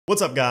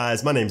What's up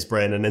guys, my name's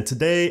Brandon, and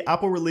today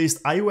Apple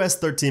released iOS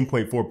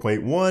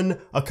 13.4.1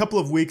 a couple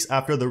of weeks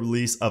after the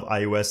release of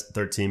iOS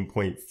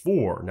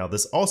 13.4. Now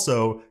this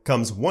also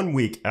comes 1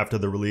 week after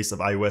the release of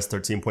iOS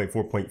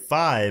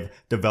 13.4.5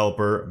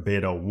 Developer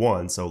Beta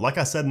 1. So like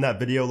I said in that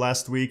video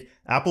last week,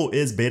 Apple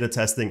is beta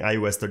testing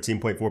iOS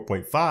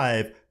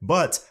 13.4.5,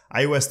 but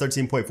iOS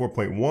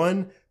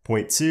 13.4.1,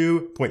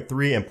 0.2,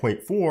 0.3, and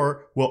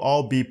 0.4 will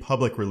all be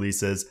public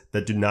releases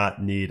that do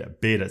not need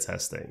beta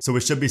testing. So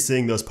we should be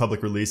seeing those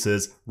public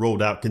releases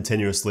rolled out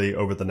continuously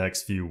over the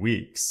next few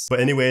weeks.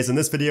 But anyways, in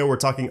this video, we're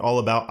talking all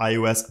about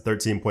iOS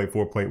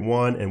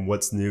 13.4.1 and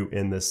what's new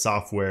in this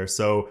software.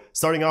 So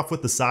starting off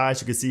with the size,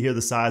 you can see here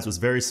the size was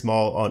very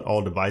small on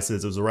all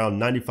devices. It was around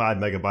 95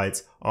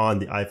 megabytes on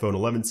the iPhone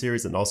 11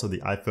 series and also the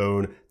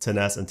iPhone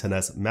XS and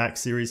XS Max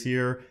series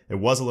here. It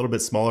was a little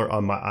bit smaller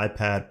on my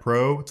iPad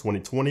Pro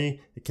 2020.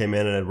 It came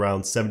in at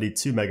around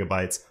 72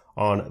 megabytes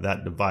on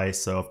that device.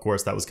 So of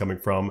course that was coming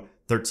from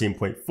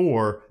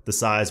 13.4. The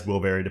size will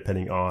vary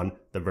depending on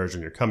the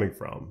version you're coming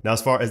from. Now,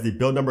 as far as the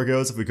build number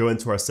goes, if we go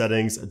into our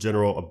settings,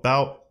 general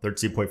about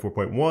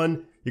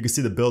 13.4.1, you can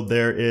see the build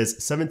there is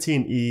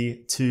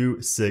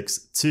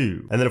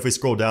 17E262. And then if we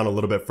scroll down a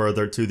little bit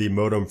further to the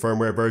Modem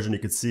firmware version, you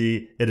can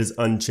see it is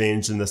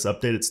unchanged in this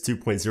update. It's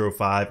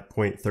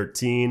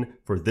 2.05.13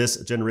 for this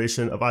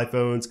generation of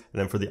iPhones. And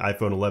then for the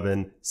iPhone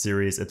 11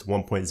 series, it's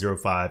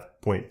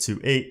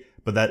 1.05.28.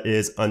 But that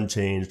is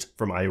unchanged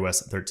from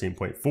iOS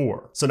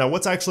 13.4. So now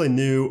what's actually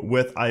new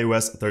with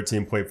iOS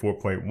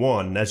 13.4.1?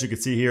 And as you can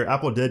see here,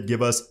 Apple did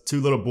give us two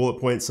little bullet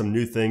points, some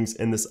new things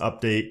in this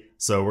update.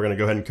 So we're gonna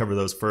go ahead and cover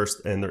those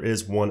first. And there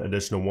is one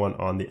additional one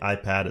on the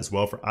iPad as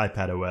well for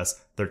iPadOS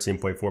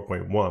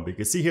 13.4.1. But you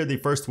can see here the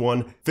first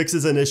one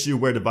fixes an issue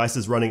where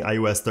devices running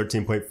iOS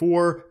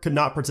 13.4 could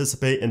not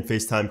participate in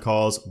FaceTime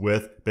calls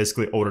with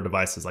basically older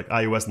devices like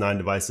iOS 9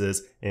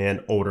 devices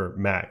and older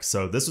Macs.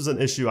 So this was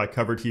an issue I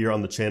covered here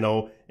on the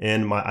channel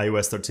in my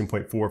iOS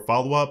 13.4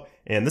 follow-up.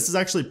 And this is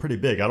actually pretty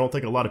big. I don't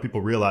think a lot of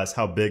people realize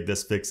how big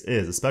this fix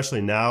is,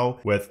 especially now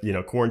with,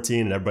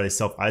 quarantine and everybody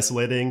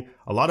self-isolating.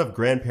 A lot of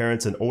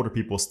grandparents and older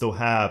people still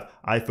have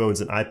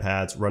iPhones and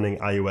iPads running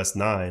iOS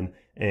 9.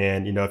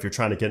 And, if you're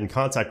trying to get in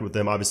contact with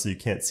them, obviously you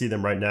can't see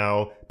them right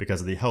now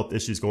because of the health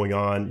issues going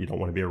on. You don't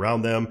want to be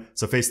around them.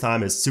 So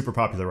FaceTime is super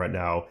popular right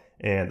now.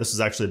 And this is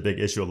actually a big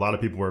issue. A lot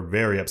of people were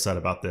very upset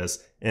about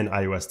this in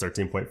iOS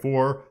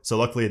 13.4. So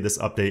luckily this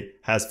update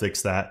has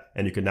fixed that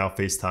and you can now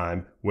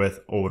FaceTime with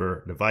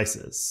older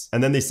devices.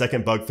 And then the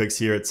second bug fix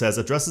here, it says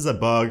addresses a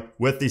bug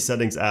with the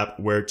settings app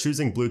where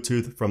choosing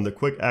Bluetooth from the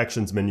quick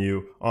actions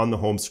menu on the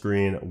home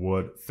screen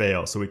would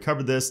fail. So we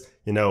covered this,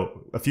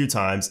 a few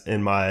times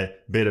in my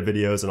beta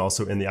videos and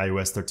also in the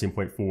iOS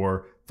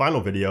 13.4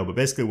 final video, but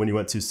basically when you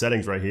went to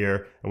settings right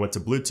here and went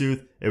to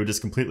Bluetooth, it would just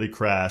completely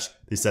crash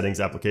the settings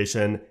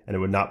application and it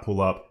would not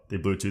pull up the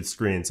Bluetooth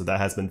screen. So that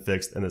has been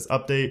fixed in this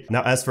update.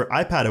 Now, as for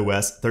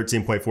iPadOS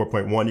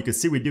 13.4.1, you can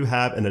see we do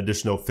have an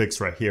additional fix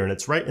right here and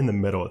it's right in the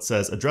middle. It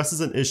says addresses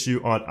an issue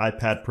on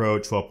iPad Pro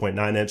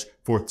 12.9 inch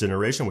 4th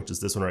generation, which is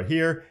this one right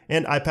here,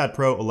 and iPad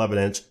Pro 11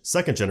 inch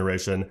 2nd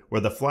generation,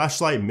 where the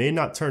flashlight may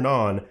not turn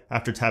on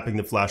after tapping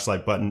the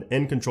flashlight button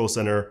in Control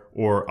Center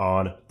or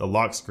on the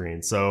lock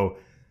screen. So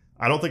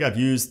I don't think I've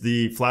used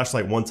the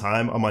flashlight one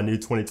time on my new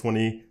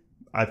 2020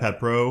 iPad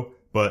Pro,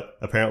 but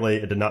apparently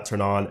it did not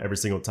turn on every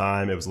single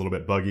time. It was a little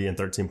bit buggy in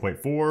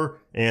 13.4,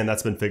 and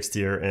that's been fixed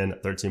here in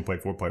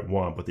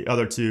 13.4.1. But the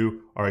other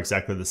two are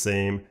exactly the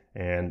same,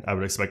 and I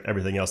would expect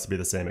everything else to be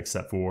the same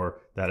except for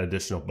that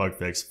additional bug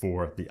fix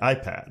for the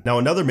iPad. Now,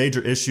 another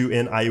major issue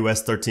in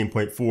iOS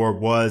 13.4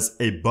 was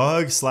a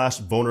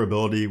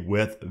bug/vulnerability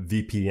with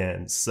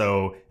VPNs.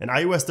 So in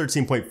iOS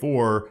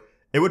 13.4,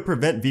 it would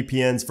prevent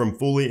VPNs from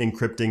fully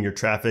encrypting your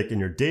traffic and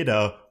your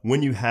data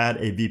when you had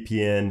a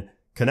VPN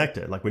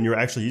connected. Like when you were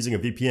actually using a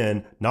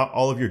VPN, not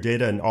all of your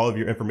data and all of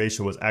your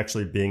information was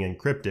actually being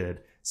encrypted.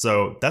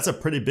 So that's a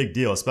pretty big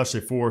deal, especially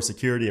for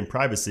security and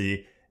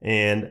privacy.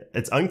 And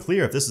it's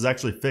unclear if this is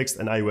actually fixed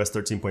in iOS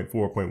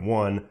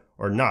 13.4.1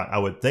 or not. I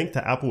would think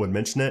that Apple would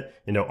mention it,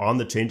 on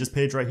the changes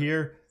page right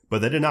here, but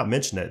they did not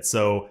mention it.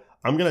 So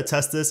I'm going to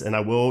test this and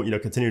I will,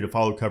 continue to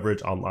follow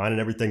coverage online and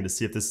everything to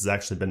see if this has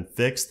actually been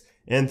fixed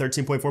in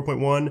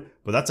 13.4.1,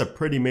 but that's a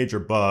pretty major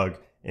bug,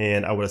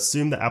 and I would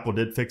assume that Apple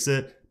did fix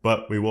it,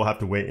 but we will have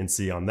to wait and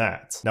see on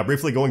that. Now,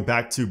 briefly going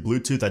back to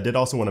Bluetooth, I did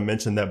also want to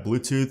mention that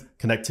Bluetooth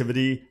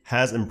connectivity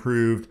has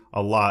improved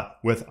a lot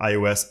with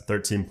iOS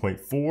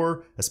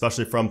 13.4,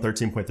 especially from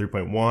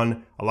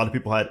 13.3.1. A lot of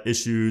people had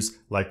issues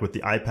like with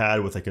the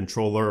iPad with a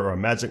controller or a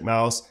Magic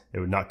Mouse.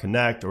 It would not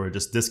connect or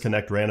just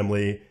disconnect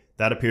randomly.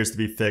 That appears to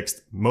be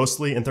fixed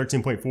mostly in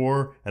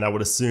 13.4, and I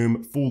would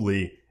assume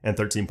fully in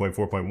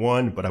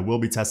 13.4.1, but I will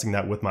be testing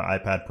that with my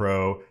iPad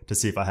Pro to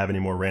see if I have any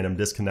more random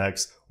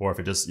disconnects or if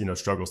it just,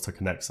 struggles to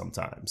connect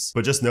sometimes.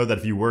 But just know that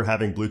if you were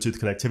having Bluetooth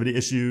connectivity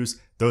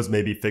issues, those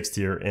may be fixed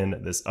here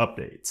in this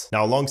update.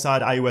 Now,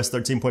 alongside iOS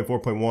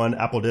 13.4.1,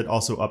 Apple did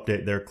also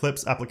update their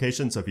Clips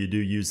application. So if you do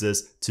use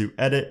this to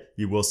edit,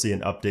 you will see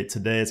an update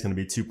today. It's going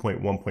to be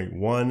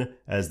 2.1.1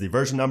 as the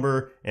version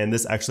number. And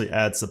this actually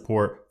adds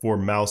support for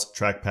mouse,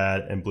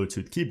 trackpad, and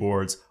Bluetooth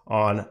keyboards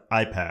on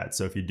iPad.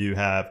 So if you do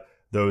have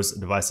those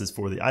devices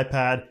for the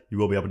iPad, you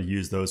will be able to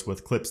use those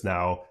with Clips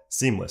now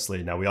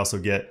seamlessly. Now we also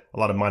get a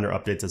lot of minor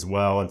updates as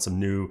well and some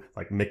new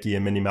like Mickey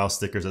and Minnie Mouse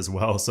stickers as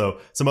well. So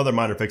some other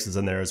minor fixes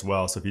in there as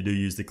well. So if you do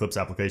use the Clips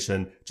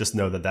application, just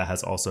know that that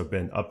has also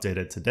been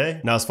updated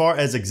today. Now, as far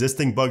as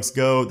existing bugs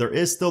go, there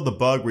is still the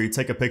bug where you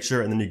take a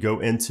picture and then you go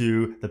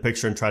into the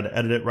picture and try to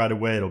edit it right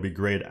away. It'll be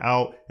grayed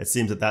out. It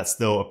seems that that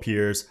still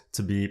appears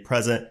to be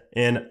present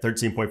in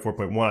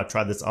 13.4.1. I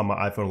tried this on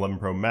my iPhone 11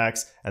 Pro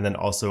Max and then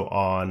also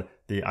on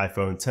the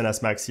iPhone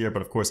XS Max here,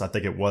 but of course I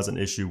think it was an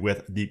issue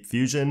with Deep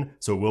Fusion,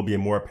 so it will be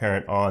more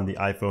apparent on the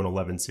iPhone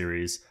 11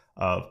 series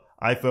of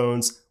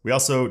iPhones. We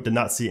also did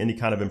not see any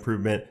kind of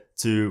improvement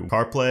to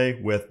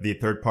CarPlay with the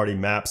third-party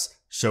maps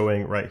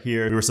showing right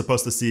here. We were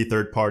supposed to see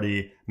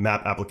third-party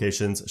map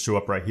applications show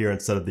up right here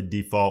instead of the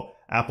default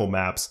Apple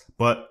Maps,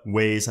 but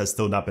Waze has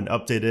still not been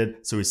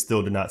updated, so we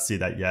still do not see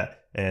that yet.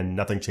 And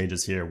nothing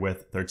changes here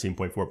with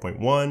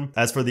 13.4.1.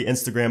 As for the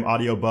Instagram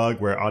audio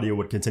bug where audio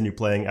would continue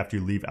playing after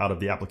you leave out of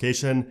the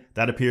application,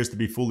 that appears to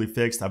be fully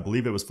fixed. I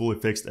believe it was fully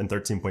fixed in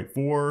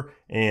 13.4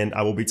 and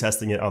I will be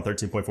testing it on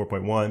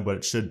 13.4.1, but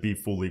it should be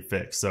fully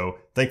fixed. So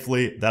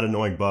thankfully that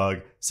annoying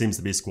bug seems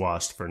to be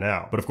squashed for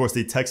now. But of course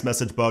the text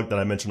message bug that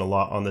I mentioned a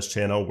lot on this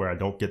channel where I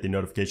don't get the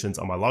notifications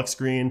on my lock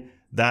screen,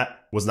 that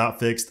was not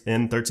fixed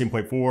in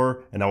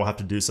 13.4, and I will have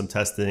to do some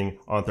testing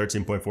on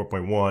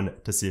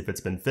 13.4.1 to see if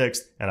it's been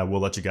fixed, and I will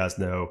let you guys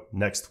know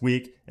next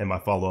week in my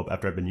follow-up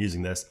after I've been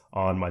using this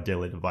on my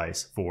daily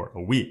device for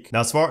a week. Now,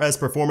 as far as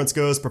performance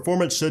goes,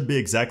 performance should be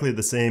exactly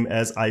the same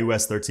as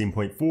iOS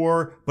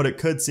 13.4, but it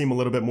could seem a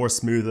little bit more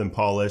smooth and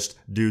polished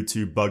due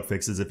to bug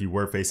fixes if you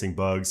were facing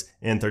bugs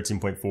in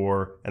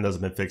 13.4, and those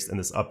have been fixed in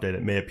this update.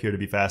 It may appear to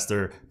be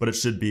faster, but it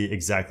should be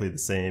exactly the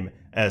same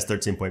as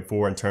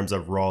 13.4 in terms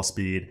of raw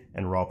speed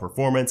and raw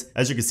performance.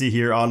 As you can see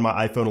here on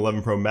my iPhone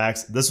 11 Pro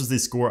Max, this was the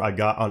score I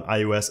got on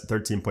iOS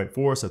 13.4,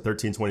 so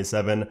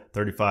 1327,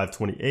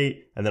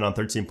 3528, and then on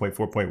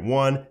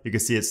 13.4.1, you can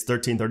see it's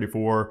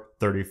 1334,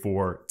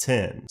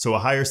 3410. So a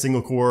higher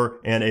single core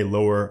and a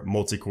lower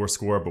multi-core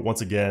score. But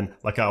once again,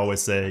 like I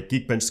always say,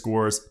 Geekbench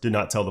scores do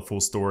not tell the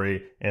full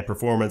story, and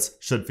performance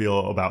should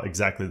feel about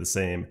exactly the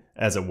same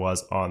as it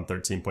was on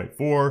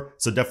 13.4.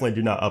 So definitely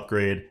do not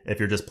upgrade if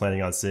you're just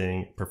planning on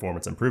seeing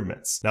performance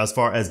improvements. Now, as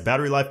far as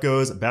battery life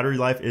goes, battery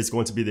life is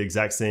going to be the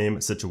exact same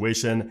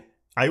situation.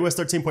 iOS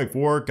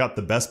 13.4 got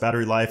the best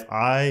battery life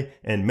I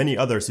and many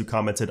others who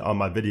commented on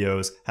my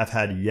videos have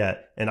had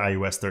yet in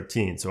iOS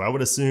 13. So I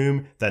would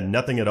assume that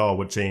nothing at all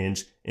would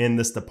change in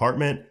this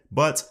department,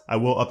 but I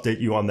will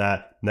update you on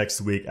that next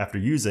week after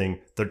using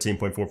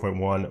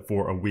 13.4.1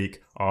 for a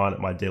week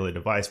on my daily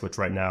device, which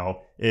right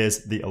now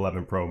is the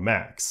 11 Pro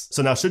Max.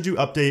 So now, should you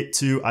update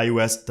to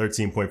iOS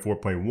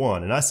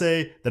 13.4.1? And I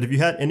say that if you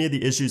had any of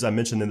the issues I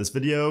mentioned in this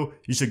video,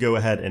 you should go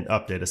ahead and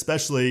update,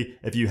 especially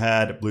if you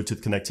had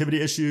Bluetooth connectivity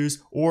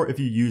issues or if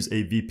you use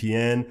a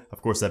VPN.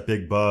 Of course, that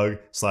big bug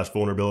 /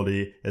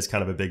 vulnerability is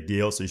kind of a big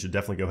deal, so you should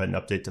definitely go ahead and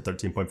update to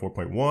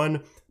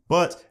 13.4.1.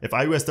 But if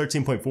iOS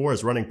 13.4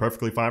 is running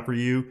perfectly fine for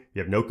you,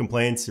 you have no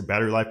complaints, your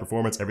battery life,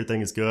 performance,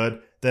 everything is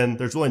good, then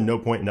there's really no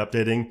point in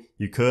updating.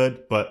 You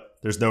could, but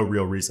there's no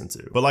real reason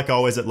to. But like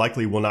always, it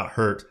likely will not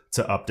hurt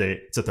to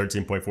update to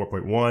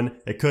 13.4.1.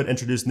 It could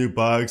introduce new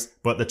bugs,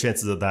 but the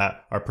chances of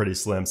that are pretty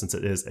slim since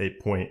it is a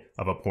point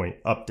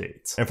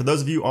update. And for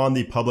those of you on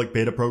the public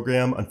beta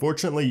program,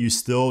 unfortunately, you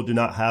still do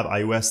not have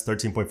iOS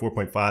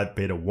 13.4.5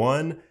 beta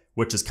 1,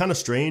 which is kind of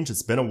strange.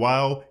 It's been a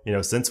while,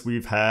 since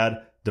we've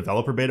had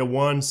developer beta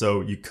 1, so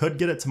you could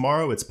get it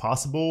tomorrow, it's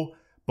possible,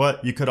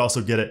 but you could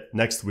also get it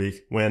next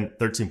week when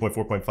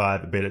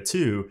 13.4.5 beta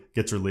 2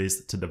 gets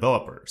released to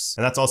developers.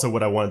 And that's also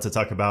what I wanted to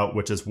talk about,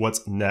 which is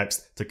what's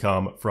next to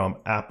come from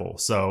Apple.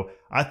 So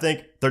I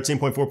think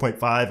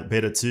 13.4.5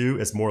 beta 2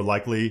 is more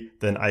likely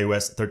than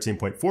iOS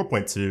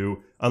 13.4.2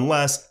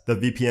 unless the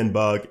VPN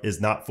bug is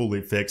not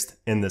fully fixed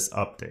in this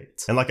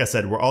update. And like I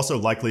said, we're also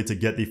likely to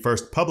get the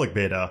first public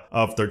beta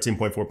of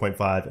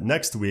 13.4.5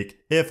 next week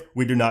if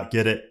we do not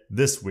get it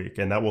this week.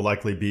 And that will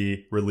likely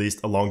be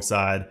released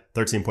alongside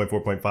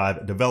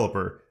 13.4.5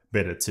 developer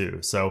beta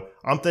 2. So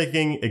I'm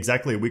thinking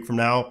exactly a week from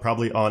now,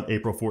 probably on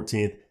April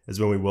 14th is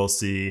when we will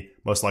see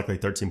most likely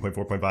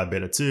 13.4.5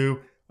 beta 2.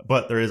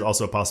 But there is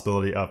also a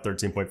possibility of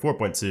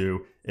 13.4.2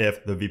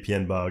 if the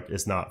VPN bug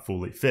is not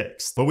fully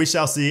fixed. But we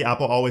shall see.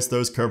 Apple always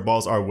throws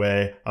curveballs our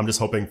way. I'm just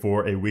hoping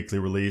for a weekly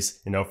release,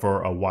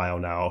 for a while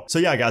now. So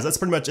yeah, guys, that's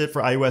pretty much it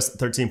for iOS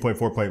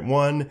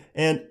 13.4.1.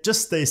 And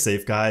just stay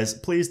safe, guys.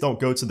 Please don't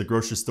go to the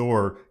grocery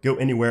store or go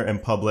anywhere in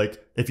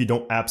public if you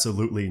don't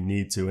absolutely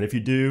need to. And if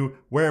you do,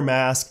 wear a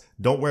mask.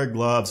 don't wear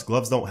gloves.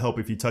 Gloves don't help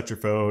if you touch your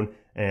phone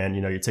and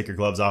you take your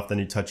gloves off, then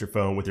you touch your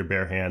phone with your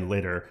bare hand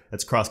later.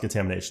 It's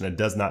cross-contamination. It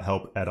does not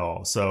help at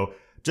all. So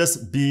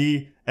just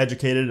be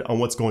educated on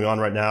what's going on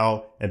right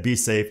now and be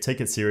safe.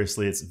 Take it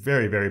seriously. It's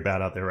very, very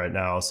bad out there right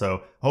now.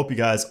 So I hope you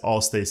guys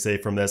all stay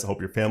safe from this. I hope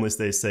your family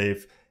stays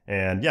safe.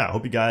 And yeah, I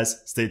hope you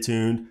guys stay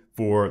tuned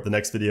for the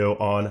next video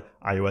on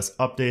iOS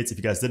updates. If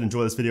you guys did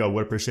enjoy this video, I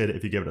would appreciate it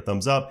if you gave it a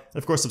thumbs up.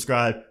 And of course,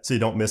 subscribe so you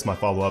don't miss my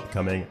follow-up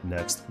coming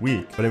next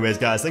week. But anyways,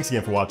 guys, thanks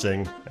again for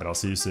watching, and I'll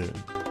see you soon.